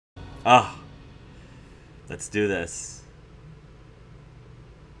Oh, let's do this.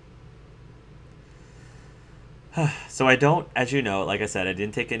 So I don't, as you know, like I said, I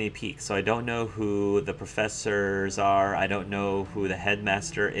didn't take any peeks, so I don't know who the professors are. I don't know who the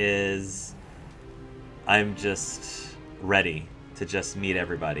headmaster is. I'm just ready to just meet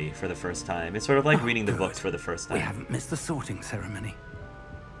everybody for the first time. It's sort of like reading the books for the first time. We haven't missed the sorting ceremony.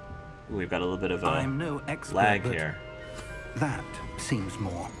 Ooh, we've got a little bit of a I'm no expert, lag but here. that seems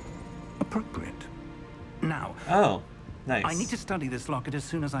more appropriate. Now, Oh, nice. I need to study this locket as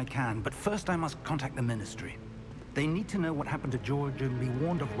soon as I can, but first I must contact the Ministry. They need to know what happened to George and be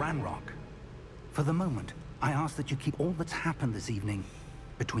warned of Ranrock. For the moment, I ask that you keep all that's happened this evening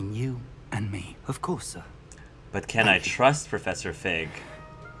between you and me. Of course, sir. But can I trust Professor Fig?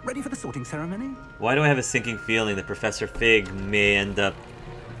 Ready for the sorting ceremony? Why do I have a sinking feeling that Professor Fig may end up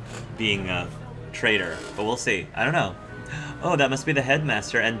being a traitor? But we'll see. I don't know. Oh, that must be the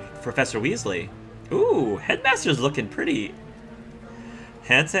headmaster and Professor Weasley. Ooh, headmaster's looking pretty...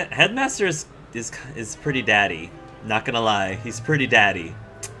 Headmaster is pretty daddy. Not gonna lie, he's pretty daddy.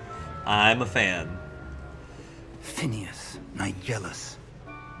 I'm a fan. Phineas, Nigellus,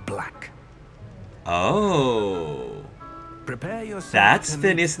 Black. Oh, Prepare yourself. that's to meet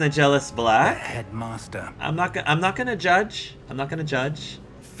Phineas Nigellus the Black. headmaster. I'm not gonna judge. I'm not gonna judge.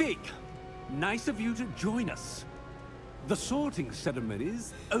 Fig, nice of you to join us. The sorting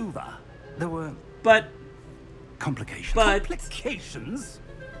ceremony's over. There were But complications. Complications?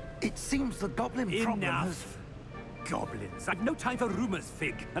 It seems the goblin problem has... Enough. Goblins. I've no time for rumors,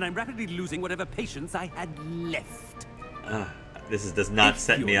 Fig, and I'm rapidly losing whatever patience I had left. this does not If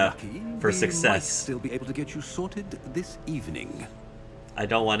set me you're up lucky, for we success. might still be able to get you sorted this evening. I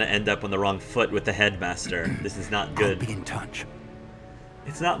don't want to end up on the wrong foot with the headmaster. This is not I'll good. be in touch.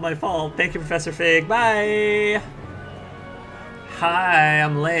 It's not my fault. Thank you, Professor Fig. Bye. Hi,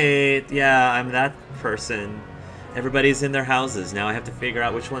 I'm late. Yeah, I'm that person. Everybody's in their houses. Now I have to figure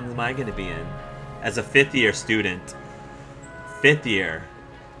out which one am I going to be in. As a 5th year student. 5th year.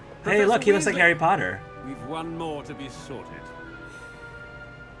 Hey, Professor look, he looks like Weasley. Harry Potter. We've one more to be sorted.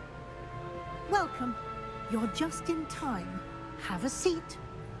 Welcome. You're just in time. Have a seat.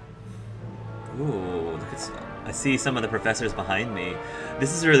 Ooh, look at I see some of the professors behind me.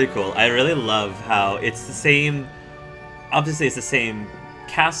 This is really cool. I really love how it's the same... Obviously, it's the same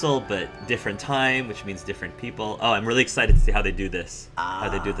castle, but different time, which means different people. Oh, I'm really excited to see how they do this. How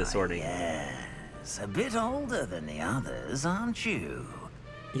they do the sorting. Yes, a bit older than the others, aren't you?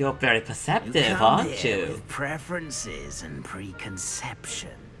 You're very perceptive, come aren't here you? with preferences and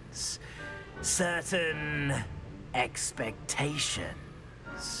preconceptions. Certain expectations.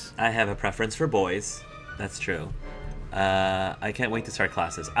 I have a preference for boys. That's true. I can't wait to start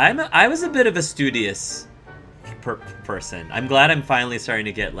classes. I was a bit of a studious person. I'm glad I'm finally starting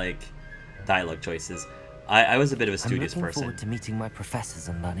to get like dialogue choices. I was a bit of a studious I'm looking person. forward to meeting my professors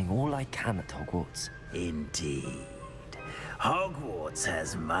and learning all I can at Hogwarts. Indeed. Hogwarts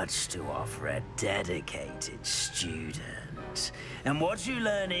has much to offer a dedicated student. And what you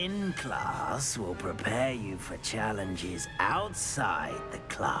learn in class will prepare you for challenges outside the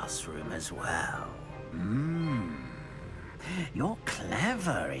classroom as well. You're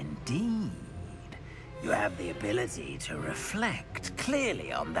clever indeed. You have the ability to reflect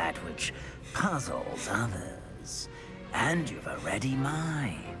clearly on that which puzzles others. And you've a ready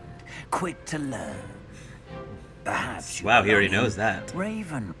mind, quick to learn. Perhaps you Wow, he already belong in knows that.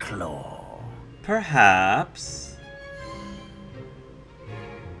 Ravenclaw. Perhaps.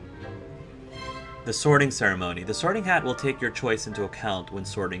 The sorting ceremony. The sorting hat will take your choice into account when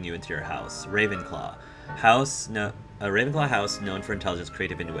sorting you into your house. Ravenclaw. A Ravenclaw house known for intelligence,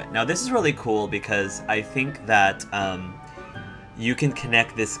 creativity, and wit. Now, this is really cool because I think that you can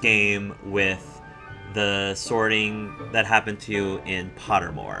connect this game with the sorting that happened to you in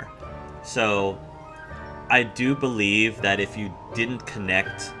Pottermore. So, I do believe that if you didn't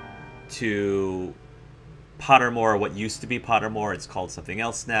connect to Pottermore, what used to be Pottermore, it's called something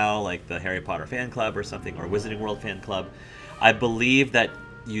else now, like the Harry Potter fan club or something, or Wizarding World fan club. I believe that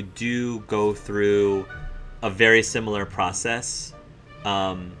you do go through a very similar process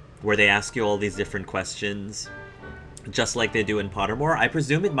where they ask you all these different questions, just like they do in Pottermore. I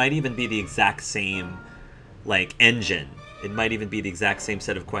presume it might even be the exact same, like, engine. It might even be the exact same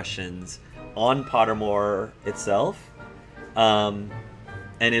set of questions on Pottermore itself. And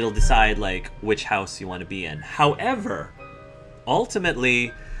it'll decide, like, which house you want to be in. However,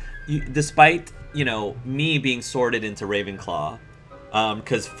 ultimately, despite, you know, me being sorted into Ravenclaw,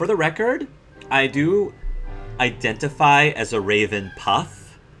 because for the record, I do identify as a Raven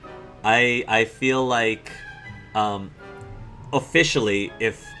Puff. I feel like, officially,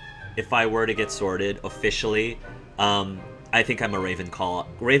 if if I were to get sorted officially, I think I'm a Ravenclaw.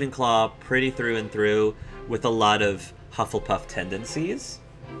 Ravenclaw pretty through and through, with a lot of Hufflepuff tendencies.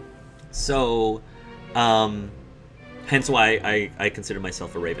 So, hence why I consider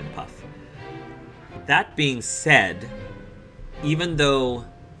myself a Ravenpuff. That being said, even though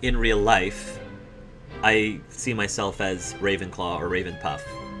in real life I see myself as Ravenclaw or Ravenpuff,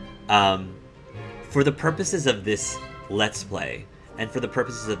 for the purposes of this Let's Play, and for the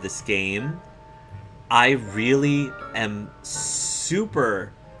purposes of this game, I really am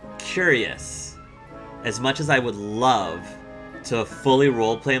super curious. As much as I would love to fully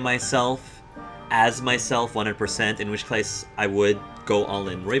roleplay myself as myself 100%, in which case I would go all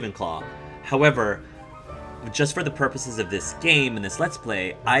in Ravenclaw. However, just for the purposes of this game and this Let's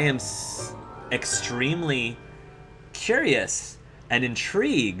Play, I am extremely curious and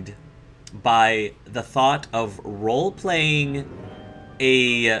intrigued by the thought of role-playing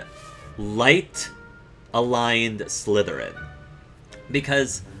a light-aligned Slytherin.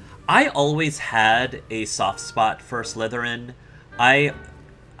 Because I always had a soft spot for Slytherin. I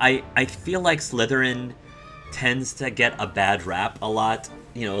feel like Slytherin tends to get a bad rap a lot.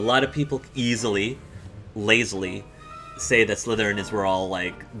 You know, a lot of people lazily say that Slytherin is where all,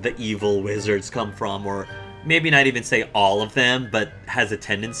 like, the evil wizards come from, or maybe not even say all of them, but has a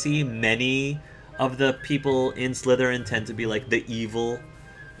tendency. Many of the people in Slytherin tend to be, like, the evil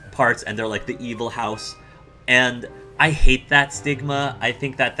parts, and they're, like, the evil house. And I hate that stigma. I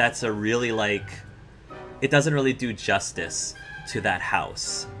think that that's a really, like, it doesn't really do justice to that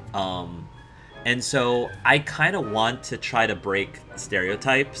house. And so I kind of want to try to break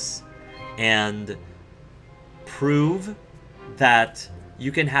stereotypes and prove that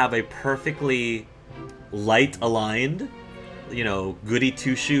you can have a perfectly light-aligned, you know, goody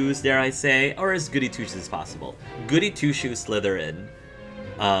two-shoes, dare I say, or as goody two-shoes as possible, goody two-shoes Slytherin,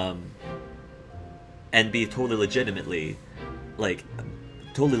 and be totally legitimately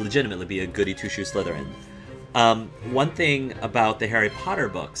be a goody two-shoes Slytherin. One thing about the Harry Potter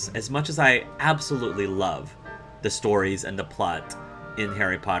books, as much as I absolutely love the stories and the plot in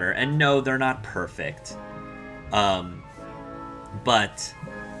Harry Potter, and no, they're not perfect, but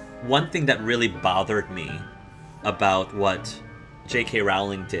one thing that really bothered me about what J.K.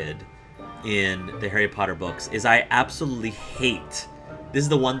 Rowling did in the Harry Potter books is I absolutely hate, this is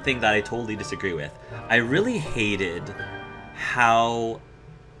the one thing that I totally disagree with, I really hated how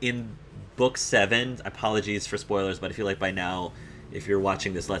in Book 7, apologies for spoilers, but I feel like by now, if you're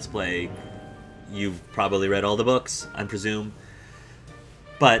watching this Let's Play, you've probably read all the books, I presume.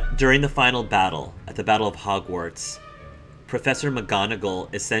 But during the final battle, at the Battle of Hogwarts, Professor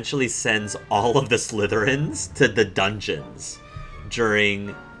McGonagall essentially sends all of the Slytherins to the dungeons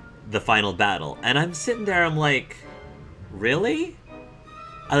during the final battle. And I'm sitting there, I'm like, really?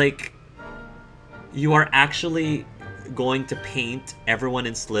 You are actually going to paint everyone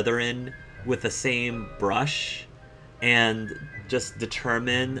in Slytherin with the same brush and just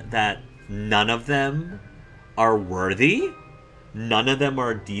determine that none of them are worthy? None of them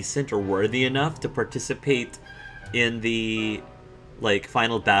are decent or worthy enough to participate in the, like,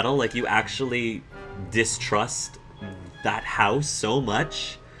 final battle? Like, you actually distrust that house so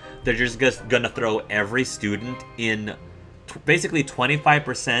much that you're just gonna throw every student in, basically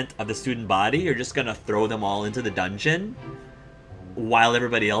 25% of the student body, you're just gonna throw them all into the dungeon while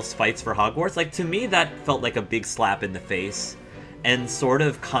everybody else fights for Hogwarts? Like, to me, that felt like a big slap in the face and sort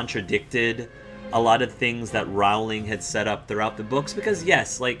of contradicted a lot of things that Rowling had set up throughout the books. Because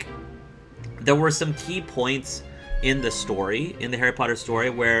yes, like, there were some key points in the story, in the Harry Potter story,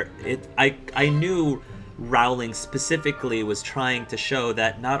 where I knew Rowling specifically was trying to show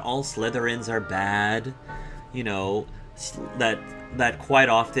that not all Slytherins are bad, you know, that quite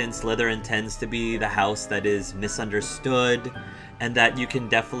often Slytherin tends to be the house that is misunderstood, and that you can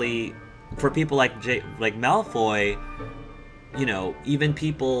definitely, for people like Malfoy, you know, even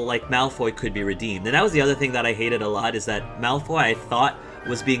people like Malfoy could be redeemed. And that was the other thing that I hated a lot, is that Malfoy, I thought,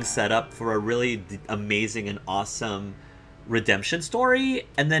 was being set up for a really amazing and awesome redemption story,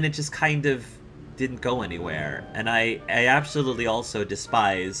 and then it just kind of didn't go anywhere. And I absolutely also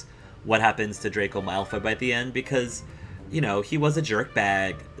despise what happens to Draco Malfoy by the end, because, you know, he was a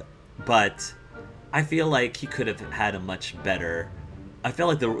jerkbag, but I feel like he could have had a much better, I feel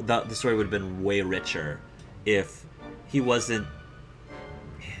like the story would have been way richer if he wasn't,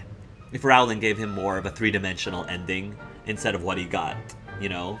 if Rowling gave him more of a three-dimensional ending instead of what he got, you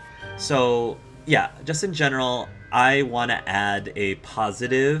know? So, yeah, just in general, I want to add a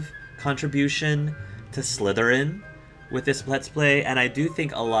positive contribution to Slytherin with this Let's Play, and I do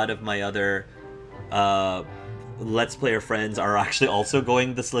think a lot of my other Let's Player friends are actually also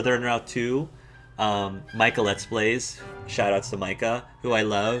going the Slytherin route too. Micah Let's Plays, shoutouts to Micah, who I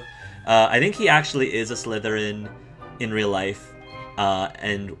love. I think he actually is a Slytherin in real life,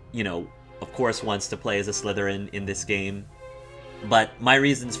 and, you know, of course wants to play as a Slytherin in this game. But my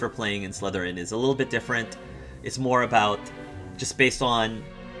reasons for playing in Slytherin is a little bit different. It's more about just based on,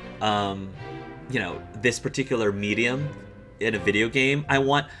 you know, this particular medium in a video game.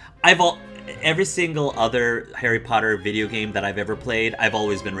 Every single other Harry Potter video game that I've ever played, I've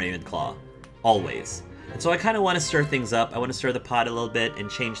always been Ravenclaw. Always. And so I kind of want to stir things up. I want to stir the pot a little bit and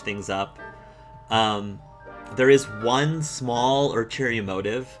change things up. There is one small ulterior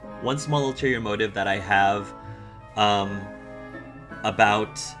motive that I have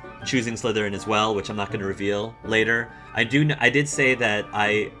about choosing Slytherin as well, which I'm not going to reveal later. I did say that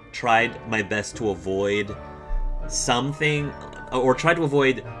I tried my best to avoid something, or tried to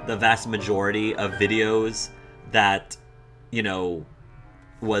avoid the vast majority of videos that, you know,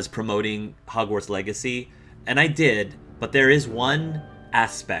 was promoting Hogwarts Legacy, and I did, but there is one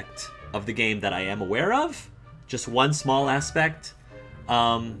aspect of the game that I am aware of, just one small aspect,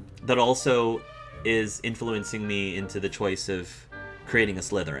 that also is influencing me into the choice of creating a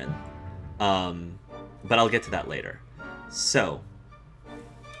Slytherin. But I'll get to that later. So,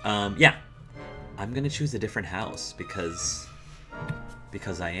 yeah, I'm gonna choose a different house because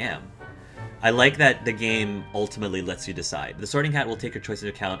I am. I like that the game ultimately lets you decide. The sorting hat will take your choice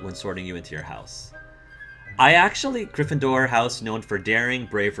into account when sorting you into your house. Gryffindor house known for daring,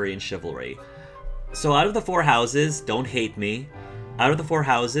 bravery, and chivalry. So out of the 4 houses, don't hate me, out of the 4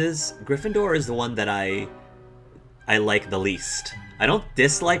 houses, Gryffindor is the one that I like the least. I don't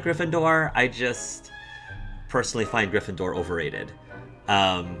dislike Gryffindor, I just personally find Gryffindor overrated.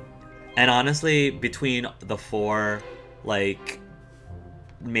 And honestly, between the 4, like,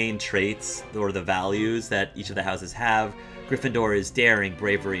 main traits or the values that each of the houses have, Gryffindor is daring,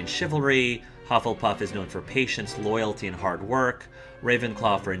 bravery, and chivalry. Hufflepuff is known for patience, loyalty, and hard work.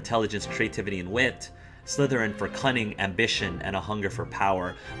 Ravenclaw for intelligence, creativity, and wit. Slytherin for cunning, ambition, and a hunger for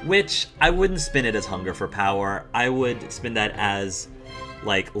power, which I wouldn't spin it as hunger for power. I would spin that as,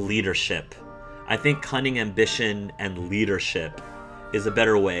 like, leadership. I think cunning, ambition, and leadership is a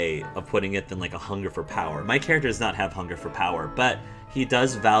better way of putting it than, like, a hunger for power. My character does not have hunger for power, but he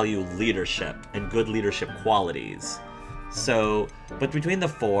does value leadership and good leadership qualities. So, but between the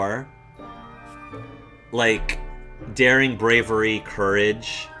 4, like, daring, bravery,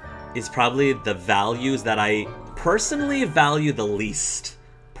 courage is probably the values that I personally value the least.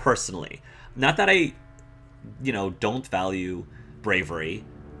 Personally. Not that I, you know, don't value bravery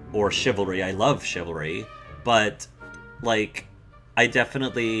or chivalry. I love chivalry. But, like, I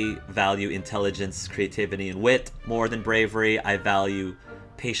definitely value intelligence, creativity, and wit more than bravery. I value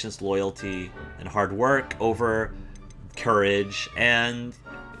patience, loyalty, and hard work over courage. And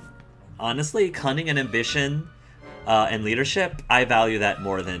honestly, cunning and ambition and leadership, I value that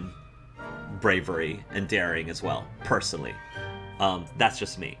more than bravery and daring as well, personally. That's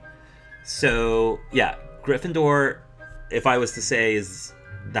just me. So, yeah, Gryffindor, if I was to say, is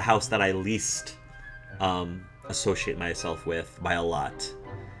the house that I least associate myself with by a lot.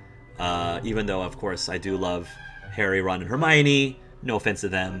 Even though, of course, I do love Harry, Ron, and Hermione. No offense to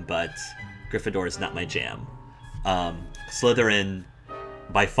them, but Gryffindor is not my jam. Slytherin,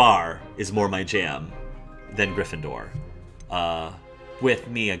 by far, is more my jam than Gryffindor. With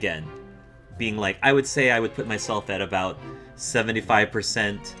me, again, being like, I would say I would put myself at about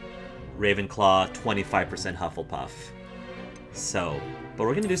 75% Ravenclaw, 25% Hufflepuff. So, but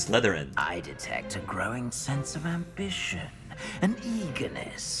we're gonna do Slytherin. I detect a growing sense of ambition, an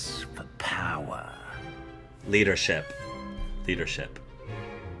eagerness for power. Leadership. Leadership.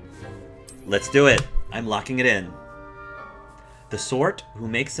 Let's do it. I'm locking it in. The sort who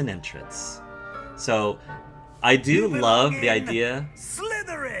makes an entrance. So, I do love the idea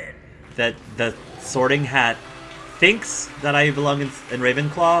Slytherin! that the sorting hat thinks that I belong in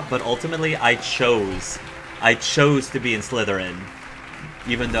Ravenclaw, but ultimately I chose to be in Slytherin,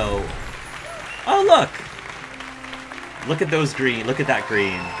 even though... Oh, look! Look at those green. Look at that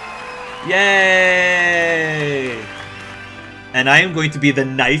green. Yay! And I am going to be the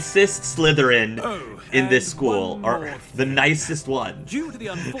nicest Slytherin in this school, or the nicest one. Due to the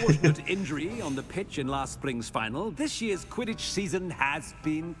unfortunate injury on the pitch in last spring's final, this year's Quidditch season has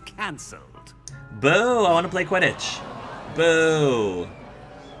been cancelled. Boo! I want to play Quidditch. Boo!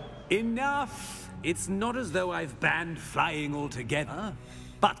 Enough! It's not as though I've banned flying altogether,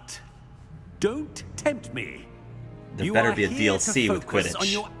 but don't tempt me. There better be a DLC with Quidditch. Quidditch. On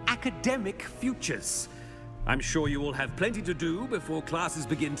your academic futures. I'm sure you will have plenty to do before classes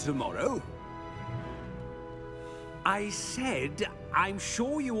begin tomorrow. I said, I'm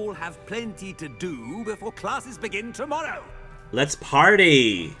sure you all have plenty to do before classes begin tomorrow. Let's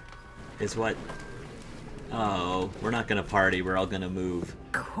party! Is what... Oh, we're not gonna party. We're all gonna move.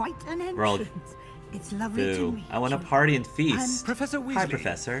 Quite an entrance. We're all... It's lovely to meet I want to you. party and feast. Professor Weasley. Hi,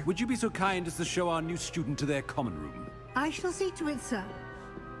 Professor. Would you be so kind as to show our new student to their common room? I shall see to it, sir.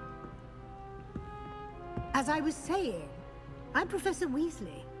 As I was saying, I'm Professor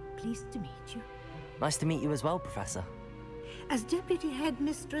Weasley. Pleased to meet you. Nice to meet you as well, Professor. As Deputy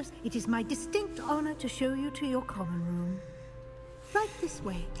Headmistress, it is my distinct honor to show you to your common room. Right this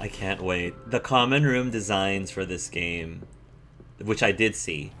way. I can't wait. The common room designs for this game, which I did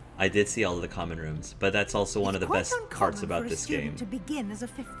see. I did see all of the common rooms, but that's also one of the best parts about this game. To begin as a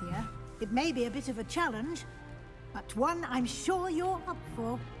 5th year, it may be a bit of a challenge, but one I'm sure you're up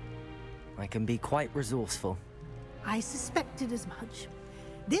for. I can be quite resourceful. I suspected as much.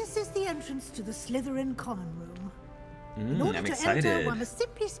 This is the entrance to the Slytherin common room. In order I'm to excited. enter, one must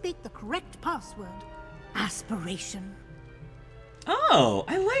simply speak the correct password. Aspiration. Oh,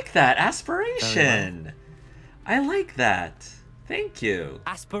 I like that. Aspiration. I like that. Thank you.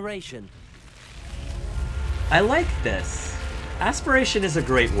 Aspiration. I like this. Aspiration is a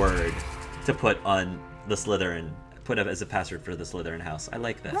great word to put on the Slytherin, put up as a password for the Slytherin house. I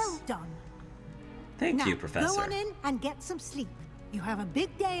like this. Well done. Thank Now, you, Professor. go on in and get some sleep. You have a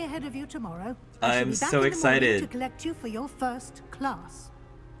big day ahead of you tomorrow. I'm so excited to collect you for your first class.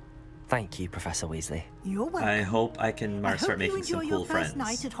 Thank you, Professor Weasley. You're welcome. I hope I can start making some cool you enjoy your friends. first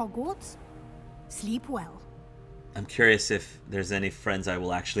night at Hogwarts. Sleep well. I'm curious if there's any friends I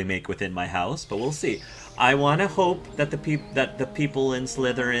will actually make within my house, but we'll see. I want to hope that the people in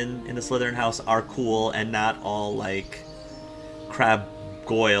Slytherin, in the Slytherin house, are cool and not all like Crab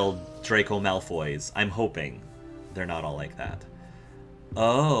Goyle Draco Malfoys. I'm hoping they're not all like that.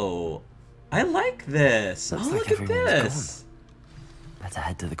 Oh, I like this. Looks oh, like look at everyone's this. Better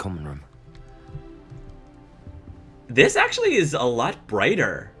head to the common room. This actually is a lot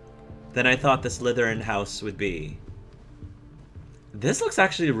brighter than I thought the Slytherin house would be. This looks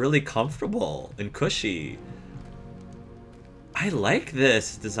actually really comfortable and cushy. I like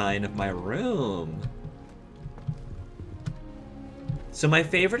this design of my room. So my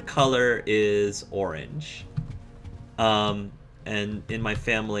favorite color is orange. And in my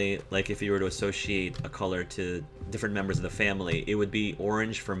family, like if you were to associate a color to different members of the family, it would be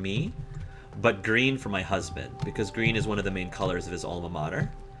orange for me, but green for my husband, because green is one of the main colors of his alma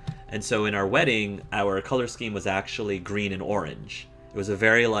mater. And so in our wedding, our color scheme was actually green and orange. It was a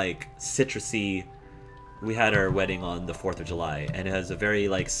very like citrusy, we had our wedding on the 4th of July, and it has a very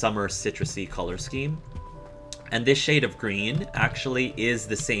like summer citrusy color scheme. And this shade of green actually is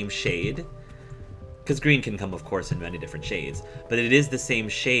the same shade, because green can come, of course, in many different shades, but it is the same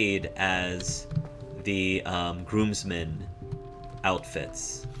shade as the groomsmen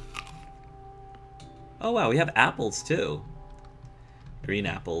outfits. Oh wow, we have apples too. Green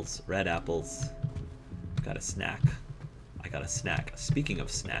apples, red apples. Got a snack. I got a snack. Speaking of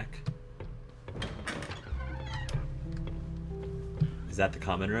snack. Is that the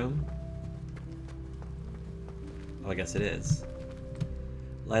common room? Oh, I guess it is.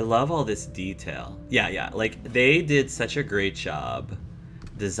 I love all this detail. Yeah, like they did such a great job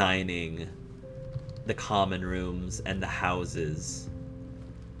designing the common rooms and the houses.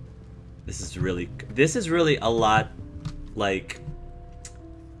 This is really a lot like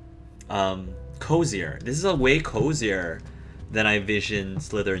cozier. This is a way cozier than I envisioned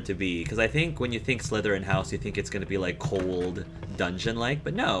Slytherin to be, because I think when you think Slytherin house, you think it's going to be like cold dungeon-like,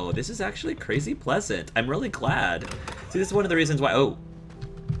 but no, this is actually crazy pleasant. I'm really glad. See, this is one of the reasons why. Oh,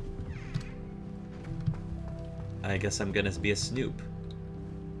 I guess I'm gonna be a snoop.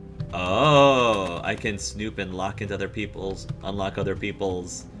 Oh, I can snoop and unlock other people's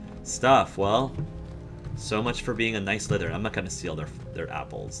stuff. Well, so much for being a nice Slytherin. I'm not gonna steal their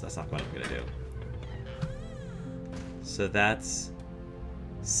apples. That's not what I'm gonna do. So that's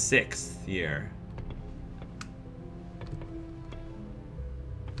 6th year.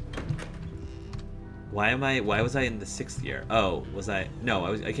 Why was I in the 6th year? Oh, was I? No,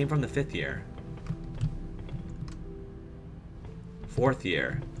 I came from the 5th year. 4th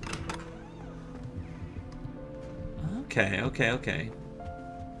year. Okay.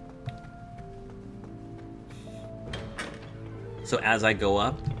 So as I go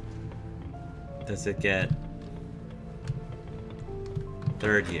up, does it get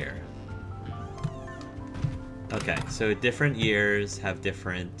 3rd year? Okay, so different years have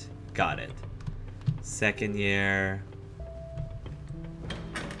different... Got it. 2nd year.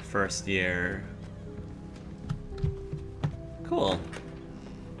 1st year. Cool.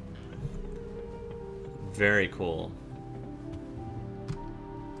 Very cool.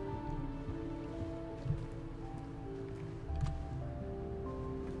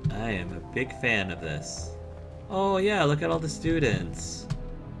 I am a big fan of this. Oh yeah, look at all the students.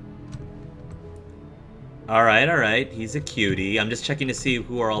 Alright, alright. He's a cutie. I'm just checking to see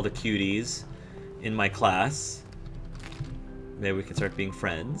who are all the cuties in my class. Maybe we can start being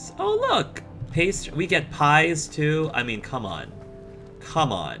friends. Oh look! Pastry. We get pies too. I mean, come on.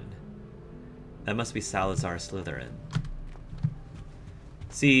 Come on. That must be Salazar Slytherin.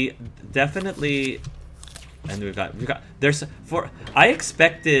 See, definitely. And we've got there's for I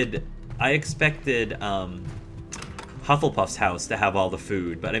expected Hufflepuff's house to have all the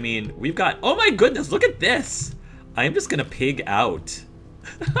food, but I mean, we've got, oh my goodness, look at this. I am just gonna pig out.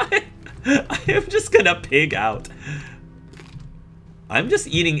 I am just gonna pig out. I'm just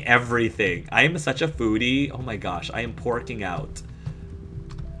eating everything. I am such a foodie. Oh my gosh, I am porking out.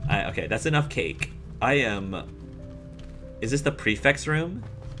 Okay, that's enough cake. I am... Is this the prefect's room?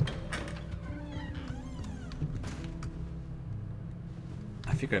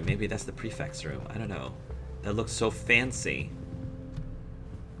 I figured maybe that's the prefect's room. I don't know. That looks so fancy.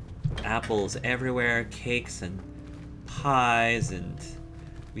 Apples everywhere, cakes and pies, and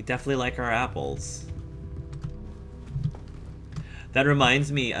we definitely like our apples. That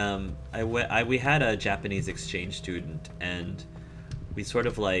reminds me, we had a Japanese exchange student, and we sort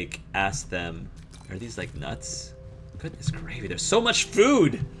of like asked them, are these like nuts? Goodness gravy, there's so much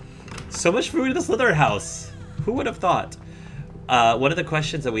food! So much food in the Slytherin house! Who would have thought? One of the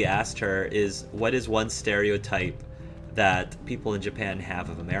questions that we asked her is, what is one stereotype that people in Japan have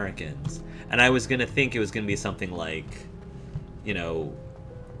of Americans? And I was gonna think it was gonna be something like, you know,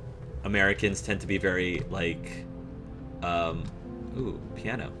 Americans tend to be very like, ooh,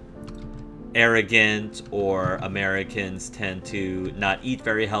 piano. Arrogant, or Americans tend to not eat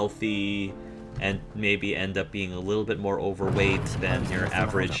very healthy and maybe end up being a little bit more overweight than your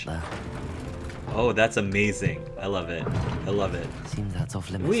average. Oh, that's amazing. I love it. I love it. Seems that's off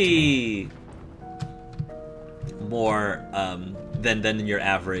limits. We more than your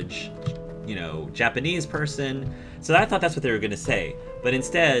average, you know, Japanese person. So I thought that's what they were gonna say. But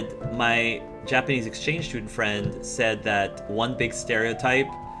instead, my Japanese exchange student friend said that one big stereotype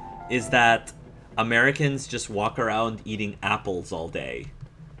is that Americans just walk around eating apples all day.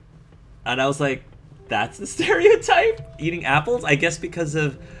 And I was like, that's the stereotype? Eating apples? I guess because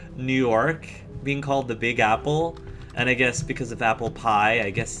of New York being called the Big Apple, and I guess because of apple pie, I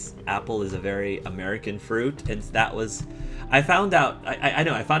guess apple is a very American fruit, and that was... I found out, I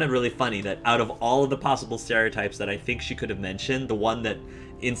know, I found it really funny that out of all of the possible stereotypes that I think she could have mentioned, the one that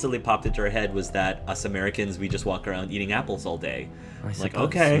instantly popped into her head was that us Americans, we just walk around eating apples all day. Like,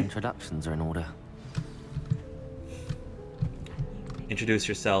 okay. Introductions are in order. Introduce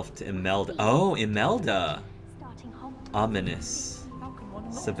yourself to Imelda. Oh, Imelda! Ominous.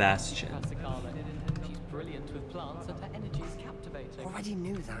 Sebastian. She's brilliant with plants and her energy is captivating. Already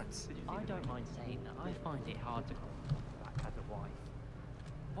knew that. I don't mind saying that I find it hard to back as a wife.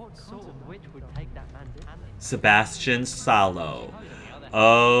 What sort of witch would take that man's hand? Sebastian Salo.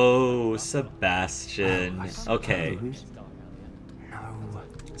 Oh, Sebastian. Okay.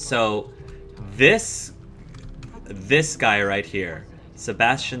 So, this guy right here,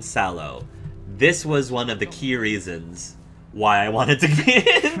 Sebastian Salo, this was one of the key reasons why I wanted to be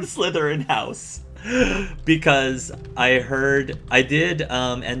in Slytherin house. Because I did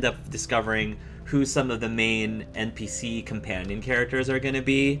end up discovering who some of the main NPC companion characters are going to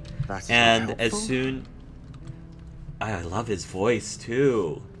be. And as soon... I love his voice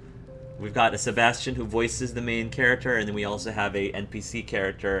too. We've got a Sebastian who voices the main character, and then we also have a NPC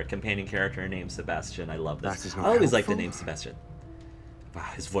character, companion character named Sebastian. I love this. I always like the name Sebastian. Wow,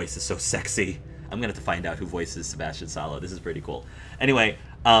 his voice is so sexy. I'm gonna have to find out who voices Sebastian Salo. This is pretty cool. Anyway,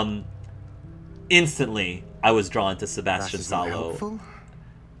 instantly I was drawn to Sebastian Salo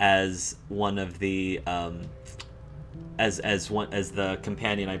as one of the as the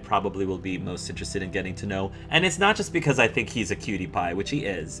companion I probably will be most interested in getting to know. And it's not just because I think he's a cutie pie, which he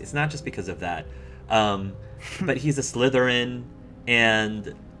is. It's not just because of that. But he's a Slytherin,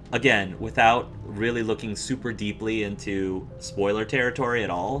 and again, without really looking super deeply into spoiler territory at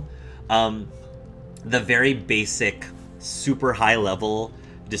all, the very basic, super high level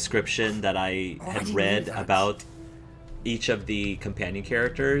description that I had read about each of the companion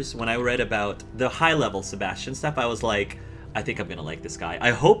characters, when I read about the high level Sebastian stuff, I was like, I think I'm gonna like this guy. I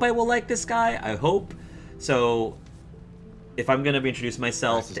hope I will like this guy. I hope. So if I'm gonna be introducing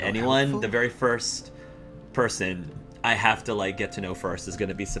myself to anyone, the very first person I have to like get to know first is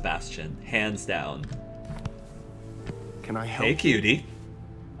gonna be Sebastian, hands down. Can I help? Hey, cutie.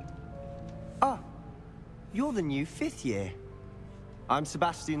 you're the new 5th year. I'm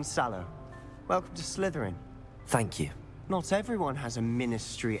Sebastian Sallow. Welcome to Slytherin. Thank you. Not everyone has a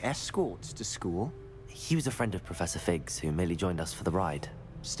ministry escort to school. He was a friend of Professor Figgs, who merely joined us for the ride.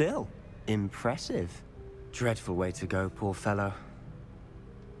 Still, impressive. Dreadful way to go, poor fellow.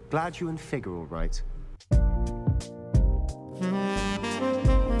 Glad you and Fig are all right.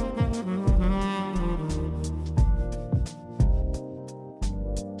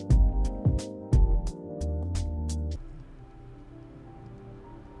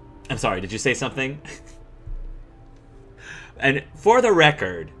 I'm sorry, did you say something? And for the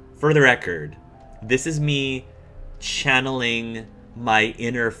record, this is me channeling my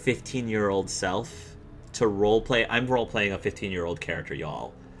inner 15-year-old self to roleplay. I'm roleplaying a 15-year-old character,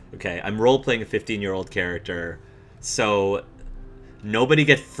 y'all. Okay, I'm roleplaying a 15-year-old character, so nobody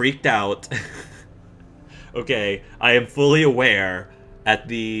get freaked out. Okay, I am fully aware at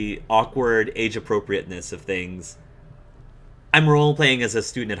the awkward age appropriateness of things. I'm role-playing as a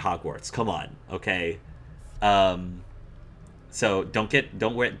student at Hogwarts. Come on, okay? So don't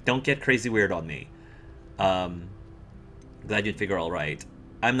get crazy weird on me. Glad you'd figure all right.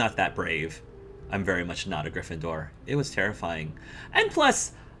 I'm not that brave. I'm very much not a Gryffindor. It was terrifying. And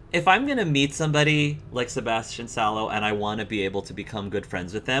plus, if I'm gonna meet somebody like Sebastian Sallow and I want to be able to become good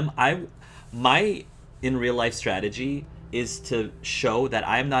friends with them, my in real life strategy is to show that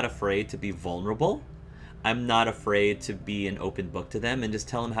I'm not afraid to be vulnerable. I'm not afraid to be an open book to them and just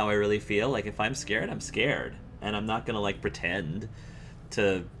tell them how I really feel. Like, if I'm scared, I'm scared. And I'm not going to, like, pretend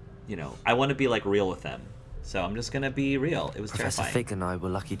to, you know, I want to be, like, real with them. So I'm just going to be real. It was Professor terrifying. Fig and I were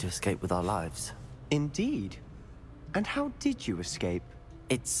lucky to escape with our lives. Indeed. And how did you escape?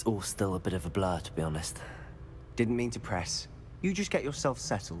 It's all still a bit of a blur, to be honest. Didn't mean to press. You just get yourself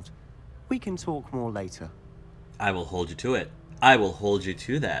settled. We can talk more later. I will hold you to it. I will hold you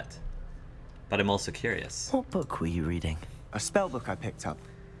to that. But I'm also curious. What book were you reading? A spell book I picked up.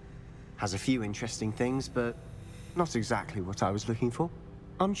 Has a few interesting things, but not exactly what I was looking for.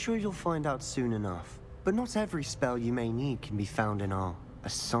 I'm sure you'll find out soon enough. But not every spell you may need can be found in our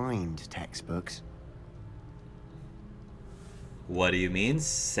assigned textbooks. What do you mean,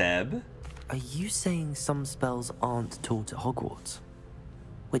 Seb? Are you saying some spells aren't taught at Hogwarts?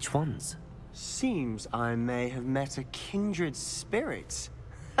 Which ones? Seems I may have met a kindred spirit.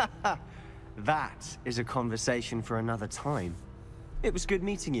 That is a conversation for another time. It was good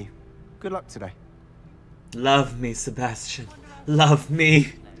meeting you. Good luck today. Love me, Sebastian. Love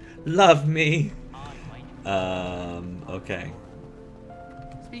me. Love me. Okay.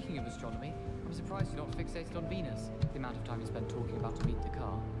 Speaking of astronomy, I'm surprised you're not fixated on Venus. The amount of time you spent talking about to meet the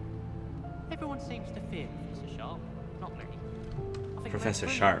car. Everyone seems to fear Professor Sharp. Not me. I think Professor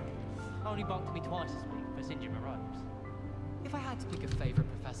Red's Sharp. brilliant. Only bumped to me twice this week for singeing my robes. If I had to pick a favorite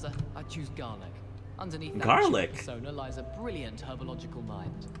professor, I'd choose Garlic. Underneath that Garlic? persona lies a brilliant herbological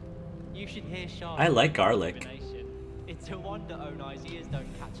mind. You should hear Sharp. I like garlic. It's a wonder Onai's ears don't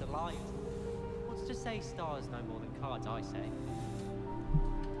catch a light. What's to say stars no more than cards, I say.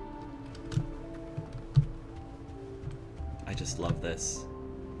 I just love this.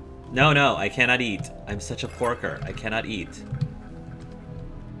 No, no, I cannot eat. I'm such a porker. I cannot eat.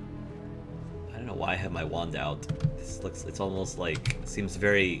 I don't know why I have my wand out. This looks, it's almost like, seems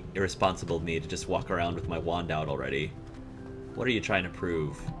very irresponsible of me to just walk around with my wand out already. What are you trying to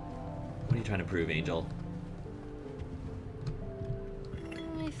prove? What are you trying to prove, Angel?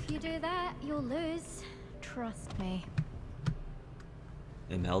 If you do that, you'll lose. Trust me.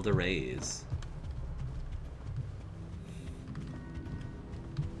 Imelda Reyes.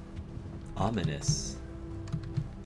 Ominous.